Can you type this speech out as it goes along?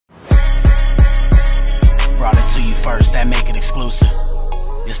that make it exclusive.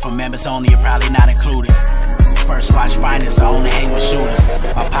 This for members only, you're probably not included. First watch finest, I only hang with shooters.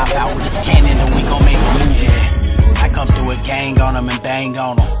 If I pop out with this cannon, then we gon' make a movie. Yeah. I come through a gang on them and bang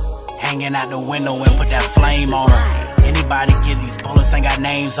on them. Hanging out the window and put that flame on them. Anybody get these bullets ain't got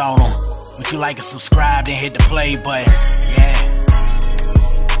names on them. Would you like to subscribe, then hit the play button? Yeah.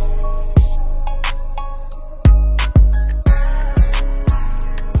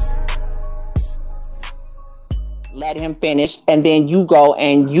 Let him finish, and then you go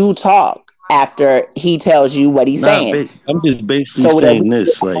and you talk after he tells you what he's saying. I'm just basically saying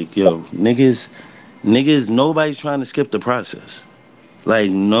this, like, yo, niggas, nobody's trying to skip the process.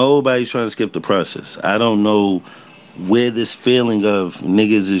 Like, nobody's trying to skip the process. I don't know where this feeling of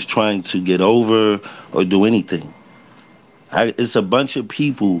niggas is trying to get over or do anything. It's a bunch of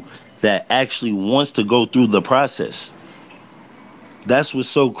people that actually wants to go through the process. That's what's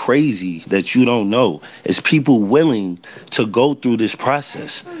so crazy that you don't know. It's people willing to go through this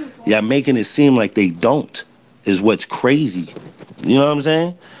process. Y'all making it seem like they don't is what's crazy. You know what I'm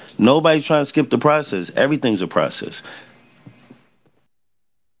saying? Nobody's trying to skip the process. Everything's a process.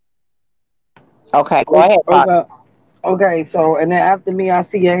 Okay, go ahead. Okay, so, and then after me, I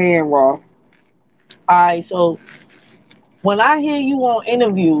see your hand, Raw. All right, so when I hear you on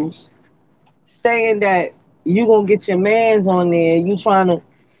interviews saying that you gonna get your mans on there, you trying to,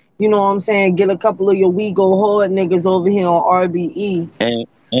 you know what I'm saying, get a couple of your We Go Hard niggas over here on RBE. And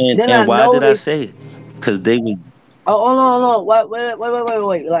why did I say it? Because they would. Oh, no.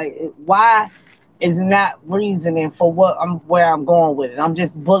 Wait. Like, why is not reasoning for where I'm going with it? I'm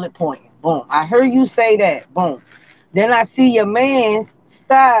just bullet pointing. Boom. I heard you say that. Boom. Then I see your man's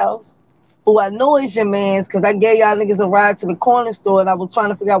Styles, who I know is your man's, because I gave y'all niggas a ride to the corner store and I was trying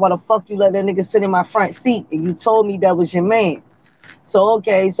to figure out why the fuck you let that nigga sit in my front seat, and you told me that was your man's. So,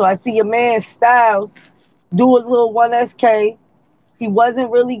 okay, so I see your man's Styles do a little 1SK. He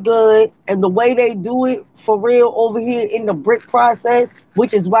wasn't really good, and the way they do it for real over here in the brick process,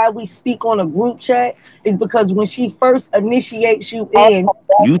 which is why we speak on a group chat, is because when she first initiates you in...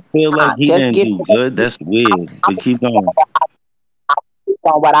 You feel like he didn't do good? That's weird, but keep going.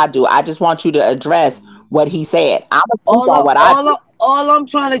 On what I do. I just want you to address what he said. I'm on what I do. All I'm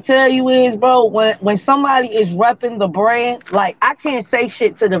trying to tell you is, bro, when somebody is repping the brand, like, I can't say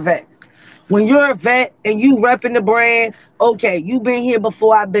shit to the vets. When you're a vet and you repping the brand, okay, you been here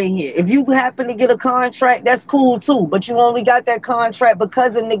before I've been here. If you happen to get a contract, that's cool too. But you only got that contract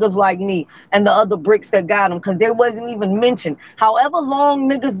because of niggas like me and the other bricks that got them, because there wasn't even mentioned. However long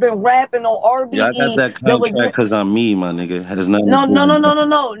niggas been rapping on RBE, yeah, I got that contract because I'm me, my nigga. Has nothing no. to do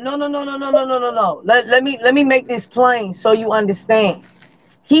Let me make this plain so you understand.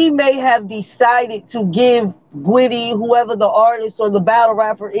 He may have decided to give GWITTY, whoever the artist or the battle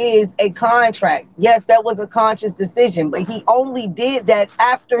rapper is, a contract. Yes, that was a conscious decision, but he only did that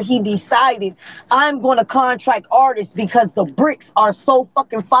after he decided, I'm going to contract artists because the bricks are so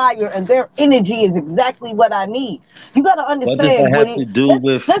fucking fire and their energy is exactly what I need. You got to understand, what does that have to do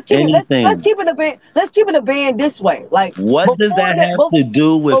with anything? Let's keep it a band this way. Like, what does that have to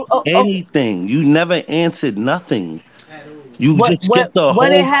do with anything? You never answered nothing. You just skipped the whole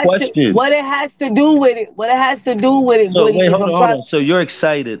question. What it has to do with it, so wait, hold on. So you're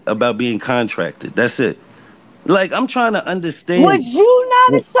excited about being contracted. That's it. Like, I'm trying to understand. Was you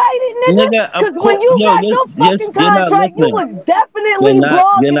not excited, nigga? Because when you got your fucking contract, you was definitely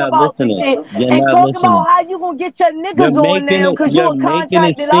blogging about the shit and talking about how you gonna get your niggas on now because you're contracted. You're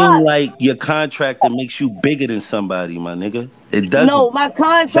making it seem like your contract that makes you bigger than somebody, my nigga. It doesn't. No, my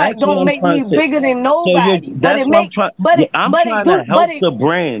contract don't make me bigger than nobody. But it make, I'm trying to help the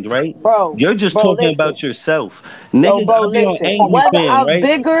brand, right? Bro, you're just talking about yourself. Niggas, bro, listen. Whether I'm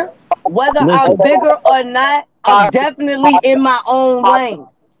bigger or not, I'm definitely in my own lane.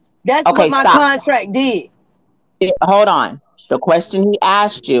 That's what my contract did. Hold on. The question he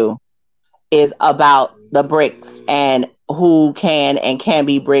asked you is about the bricks and who can and can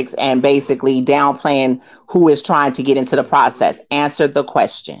be bricks, and basically downplaying who is trying to get into the process. Answer the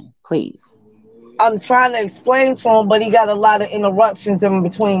question, please. I'm trying to explain to him, but he got a lot of interruptions in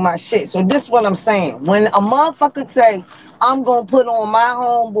between my shit. So this is what I'm saying. When a motherfucker say, I'm going to put on my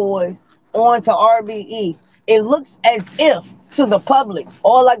homeboys onto RBE, it looks as if to the public,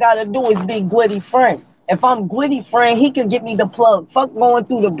 all I got to do is be GWITTY friend. If I'm GWITTY friend, he can get me the plug. Fuck going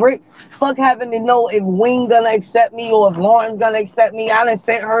through the bricks. Fuck having to know if Wing gonna accept me or if Lauren's gonna accept me. I done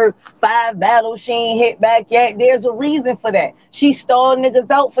sent her 5 battles. She ain't hit back yet. There's a reason for that. She stalled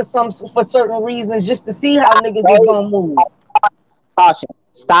niggas out for certain reasons just to see how niggas was gonna move. Caution.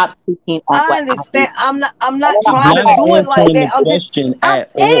 Stop speaking on I understand. I'm not trying to do it like that. I'm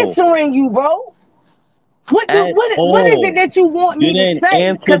answering you, bro. at What is it all. that you want You me to didn't say?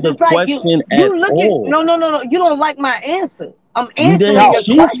 answer Because the it's like question at you looking. all. No. You don't like my answer. I'm You answering didn't. your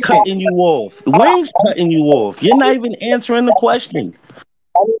She's question. cutting you off. Wing's cutting you off. You're not even answering the question.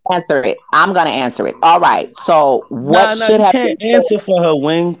 Let me answer it. I'm gonna answer it. All right. So what Nah, should you have can't been answer for her,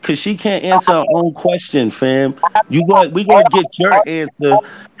 Wing, because she can't answer her own question, fam. We gonna get your answer.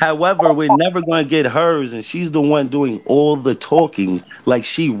 However, we're never gonna get hers, and she's the one doing all the talking, like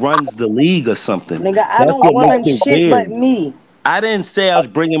she runs the league or something. Nigga, I That's don't what makes run it shit but weird. me. I didn't say I was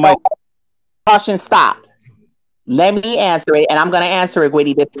bringing my. so caution stop. Let me answer it, and I'm gonna answer it,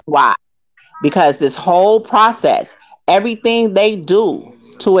 Gwitty. This is why. Because this whole process, everything they do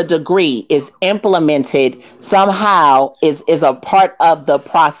to a degree is implemented somehow, is a part of the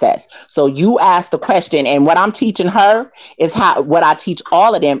process. So you ask the question, and what I'm teaching her is how, what I teach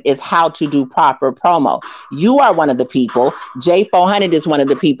all of them is how to do proper promo. You are one of the people, J400 is one of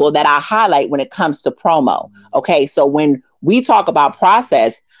the people that I highlight when it comes to promo. Okay, so when we talk about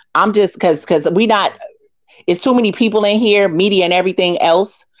process, I'm just because we not, it's too many people in here, media and everything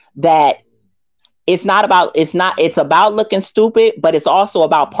else, that it's about looking stupid, but it's also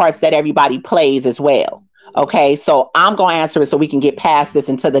about parts that everybody plays as well. Okay, so I'm gonna answer it so we can get past this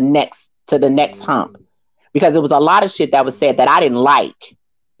into the next hump, because it was a lot of shit that was said that I didn't like,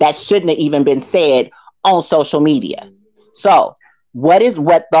 that shouldn't have even been said on social media. So what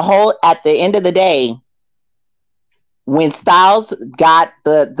the whole, at the end of the day, when Styles got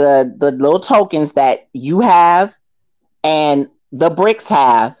the little tokens that you have and the bricks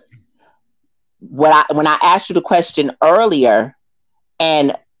have, when I asked you the question earlier,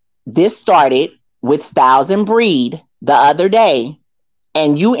 and this started with Styles and Breed the other day,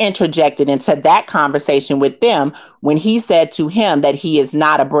 and you interjected into that conversation with them when he said to him that he is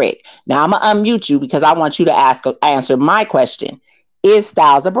not a brick. Now I'm gonna unmute you because I want you to answer my question. Is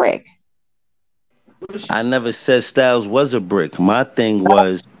Styles a brick? I never said Styles was a brick. My thing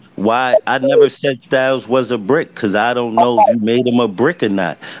was why I never said Styles was a brick because I don't know if you made him a brick or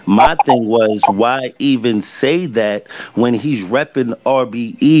not. My thing was why even say that when he's repping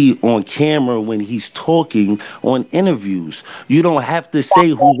RBE on camera when he's talking on interviews. You don't have to say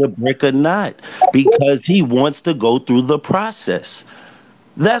who's a brick or not because he wants to go through the process.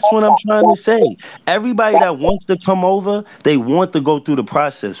 That's what I'm trying to say. Everybody that wants to come over, they want to go through the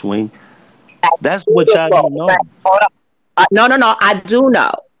process, Wayne. That's what y'all don't know. No. I do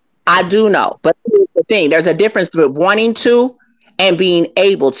know. I do know. But here's the thing, there's a difference between wanting to and being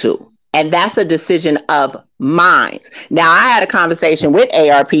able to. And that's a decision of minds. Now, I had a conversation with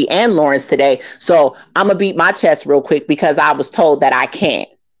ARP and Lawrence today. So I'm going to beat my chest real quick because I was told that I can't.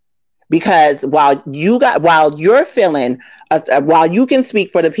 Because while you're feeling, while you can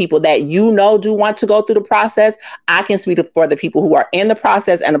speak for the people that you know do want to go through the process, I can speak for the people who are in the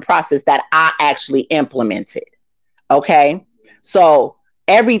process and the process that I actually implemented. Okay. So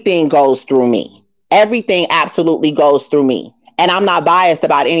everything goes through me. Everything absolutely goes through me. And I'm not biased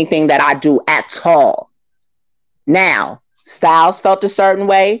about anything that I do at all. Now, Styles felt a certain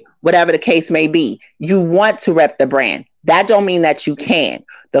way, whatever the case may be. You want to rep the brand. That don't mean that you can.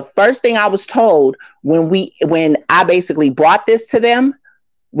 The first thing I was told when I basically brought this to them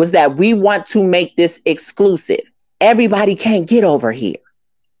was that we want to make this exclusive. Everybody can't get over here.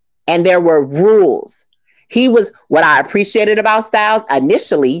 And there were rules. What I appreciated about Styles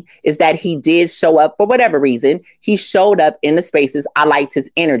initially is that he did show up for whatever reason. He showed up in the spaces. I liked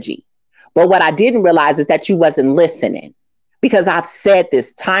his energy. But what I didn't realize is that you wasn't listening, because I've said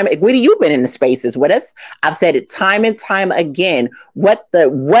this time. Gwitty, you've been in the spaces with us. I've said it time and time again, what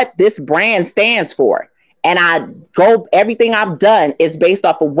this brand stands for. And everything I've done is based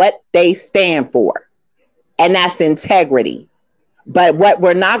off of what they stand for. And that's integrity. But what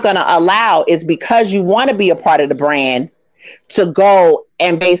we're not going to allow is, because you want to be a part of the brand, to go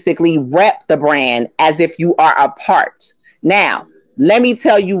and basically rep the brand as if you are a part. Now, let me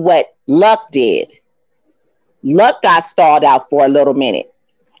tell you what Luck did. Luck got stalled out for a little minute.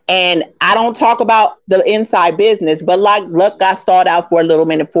 And I don't talk about the inside business, but Luck got stalled out for a little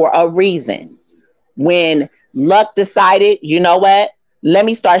minute for a reason. When Luck decided, you know what? Let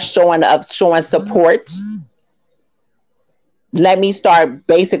me start showing support. Let me start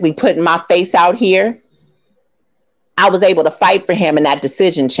basically putting my face out here. I was able to fight for him, and that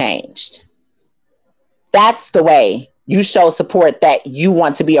decision changed. That's the way you show support, that you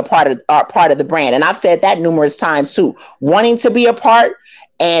want to be a part of the brand. And I've said that numerous times too. Wanting to be a part,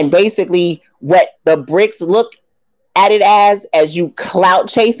 and basically what the bricks look at it as you clout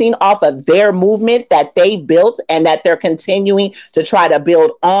chasing off of their movement that they built and that they're continuing to try to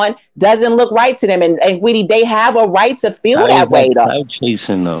build on doesn't look right to them. And Witty, they have a right to feel How is that that way though. cloud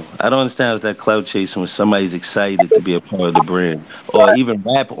chasing though? I don't understand how's that cloud chasing when somebody's excited to be a part of the brand or even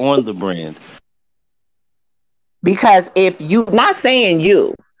rap on the brand. Because if you, not saying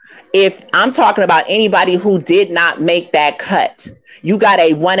you, if I'm talking about anybody who did not make that cut, you got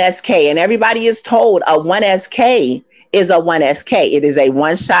a 1SK, and everybody is told a 1SK is a 1SK. It is a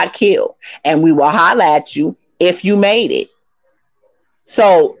one shot kill, and we will holler at you if you made it.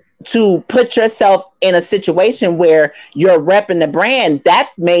 So to put yourself in a situation where you're repping the brand,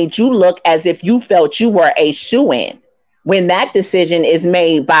 that made you look as if you felt you were a shoe-in. When that decision is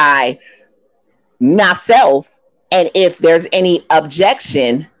made by myself, and if there's any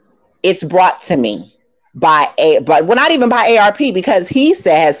objection, it's brought to me but well, not even by ARP, because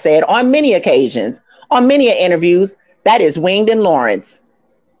has said on many occasions, on many interviews, that is Winged and Lawrence.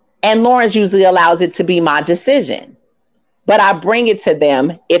 And Lawrence usually allows it to be my decision. But I bring it to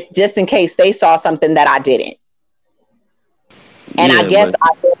them if just in case they saw something that I didn't. And I Yeah, guess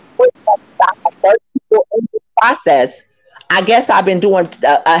but in this process, I guess I've been doing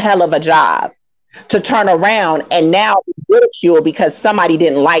a hell of a job to turn around and now be ridiculed because somebody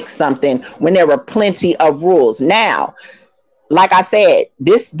didn't like something when there were plenty of rules. Now, like I said,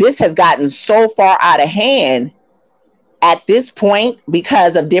 this has gotten so far out of hand at this point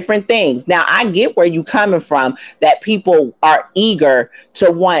because of different things. Now, I get where you coming from, that people are eager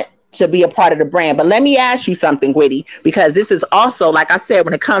to want to be a part of the brand. But let me ask you something, Gwitty, because this is also, like I said,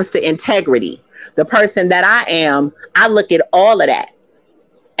 when it comes to integrity, the person that I am, I look at all of that.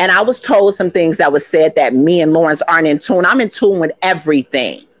 And I was told some things that was said that me and Lawrence aren't in tune. I'm in tune with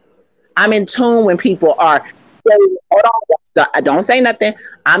everything. I'm in tune when people are shading, hold on, I don't say nothing.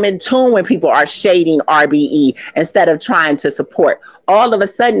 I'm in tune when people are shading RBE instead of trying to support. All of a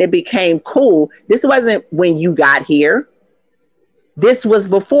sudden it became cool. This wasn't when you got here. This was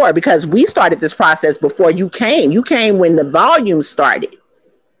before, because we started this process before you came. You came when the volume started.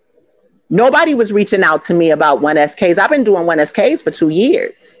 Nobody was reaching out to me about 1SKs. I've been doing 1SKs for 2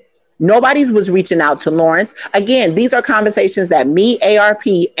 years. Nobody was reaching out to Lawrence. Again, these are conversations that me, ARP,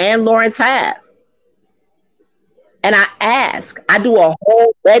 and Lawrence have. And I do a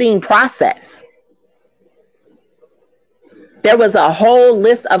whole vetting process. There was a whole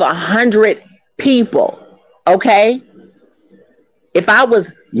list of 100 people. Okay. If I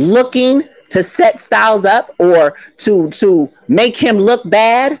was looking to set Styles up or to make him look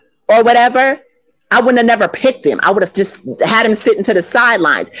bad or whatever, I wouldn't have never picked him. I would have just had him sitting to the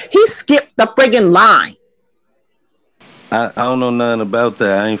sidelines. He skipped the friggin' line. I don't know nothing about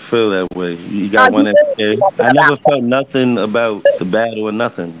that. I ain't feel that way. You got one that scared. I never felt nothing about the battle or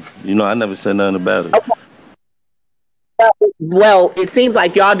nothing. I never said nothing about it. Well, it seems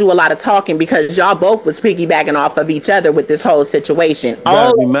like y'all do a lot of talking because y'all both was piggybacking off of each other with this whole situation. You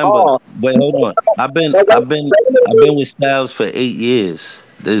gotta All in remember. all, Wait, hold on. I've been with Styles for 8 years.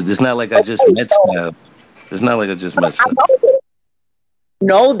 It's not like I just met Styles. It's not like I just met Styles.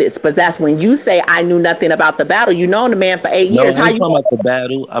 know this, but that's when you say I knew nothing about the battle. You known the man for 8 years. No, I How ain't you? talking about the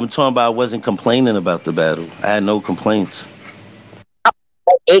battle. I'm talking about I wasn't complaining about the battle. I had no complaints.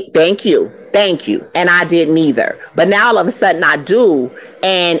 Thank you. And I didn't either. But now all of a sudden I do,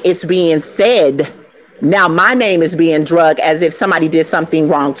 and it's being said. Now my name is being drugged as if somebody did something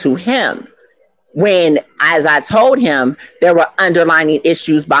wrong to him. When, as I told him, there were underlying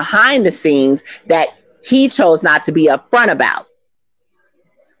issues behind the scenes that he chose not to be upfront about.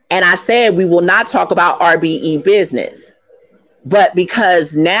 And I said, we will not talk about RBE business. But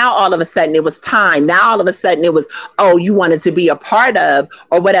because now all of a sudden it was time, now all of a sudden it was, oh, you wanted to be a part of,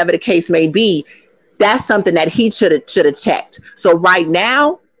 or whatever the case may be, that's something that he should have checked. So right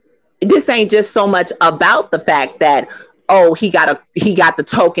now, this ain't just so much about the fact that, oh, he got the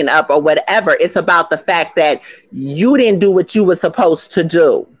token up or whatever. It's about the fact that you didn't do what you were supposed to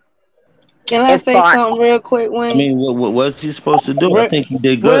do. Can I As say far something real quick, I Wayne? mean, what's you supposed to do? I think you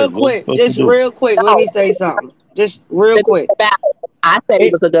did Real good. What you quick, supposed to just do? real quick. Let me say something. Just real quick. battle, I said it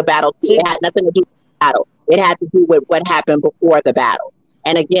It was a good battle. It just had nothing to do with the battle. It had to do with what happened before the battle.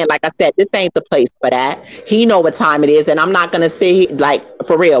 And again, like I said, this ain't the place for that. He know what time it is, and I'm not gonna sit like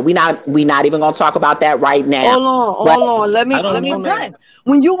for real. We not even gonna talk about that right now. But hold on. Let I me don't let me know say. nothing.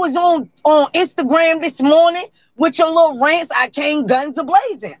 When you was on Instagram this morning with your little rants, I came guns a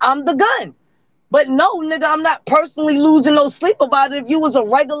blazing. I'm the gun. But no, nigga, I'm not personally losing no sleep about it. If you was a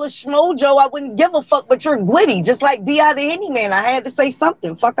regular schmojo, I wouldn't give a fuck. But you're Gwitty, just like D out of any man. I had to say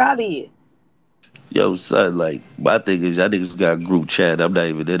something. Fuck out of here. Yo, son, like, my thing is, y'all niggas got a group chat. I'm not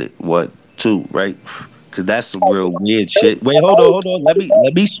even in it. What? Two, right? Cause that's some real weird shit. Wait, hold on. Let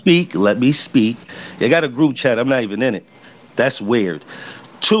me speak. You got a group chat. I'm not even in it. That's weird.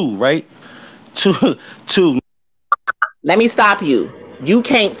 Two, right? Two, two. Let me stop you. You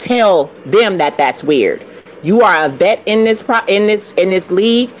can't tell them that that's weird. You are a vet in this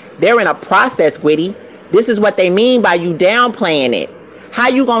league. They're in a process, Gwitty. This is what they mean by you downplaying it. How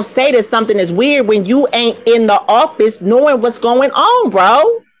you gonna say that something is weird when you ain't in the office knowing what's going on,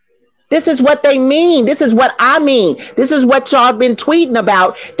 bro? This is what they mean. This is what I mean. This is what y'all been tweeting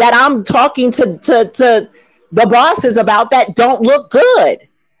about that I'm talking to the bosses about that don't look good.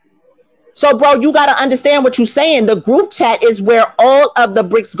 So, bro, you got to understand what you're saying. The group chat is where all of the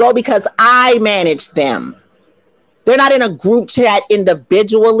bricks go because I manage them. They're not in a group chat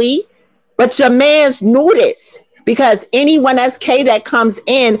individually, but your man's knew this because anyone SK that comes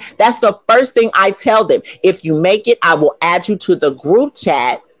in, that's the first thing I tell them. If you make it, I will add you to the group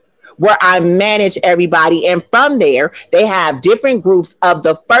chat where I manage everybody. And from there, they have different groups of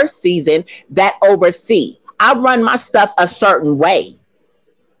the first season that oversee. I run my stuff a certain way.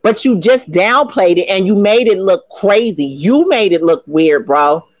 But you just downplayed it and you made it look crazy. You made it look weird,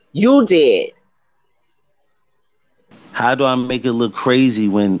 bro. You did. How do I make it look crazy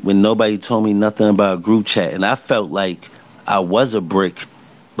when nobody told me nothing about group chat? And I felt like I was a brick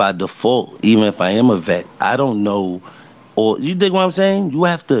by default, even if I am a vet. I don't know. Or you dig what I'm saying? You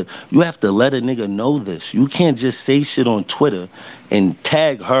have to let a nigga know this. You can't just say shit on Twitter and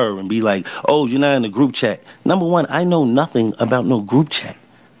tag her and be like, oh, you're not in the group chat. Number one, I know nothing about no group chat.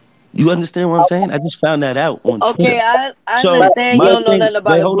 You understand what I'm saying? I just found that out on Twitter. Okay, I So understand you my don't know thing, nothing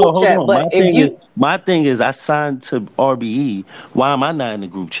about wait, a group hold chat, on. but if you My thing is, I signed to RBE. Why am I not in the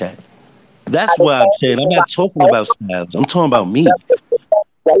group chat? That's what I'm saying. I'm not talking about Styles. I'm talking about me.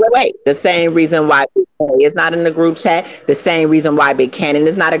 Wait. The same reason why Big K is not in the group chat, the same reason why Big Cannon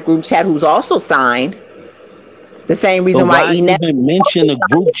is not a group chat who's also signed, the same But reason why why Enet. even mention a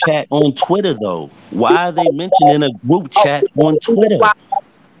group chat on Twitter though? Why are they mentioning a group chat on Twitter? Why?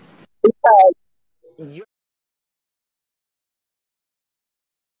 Because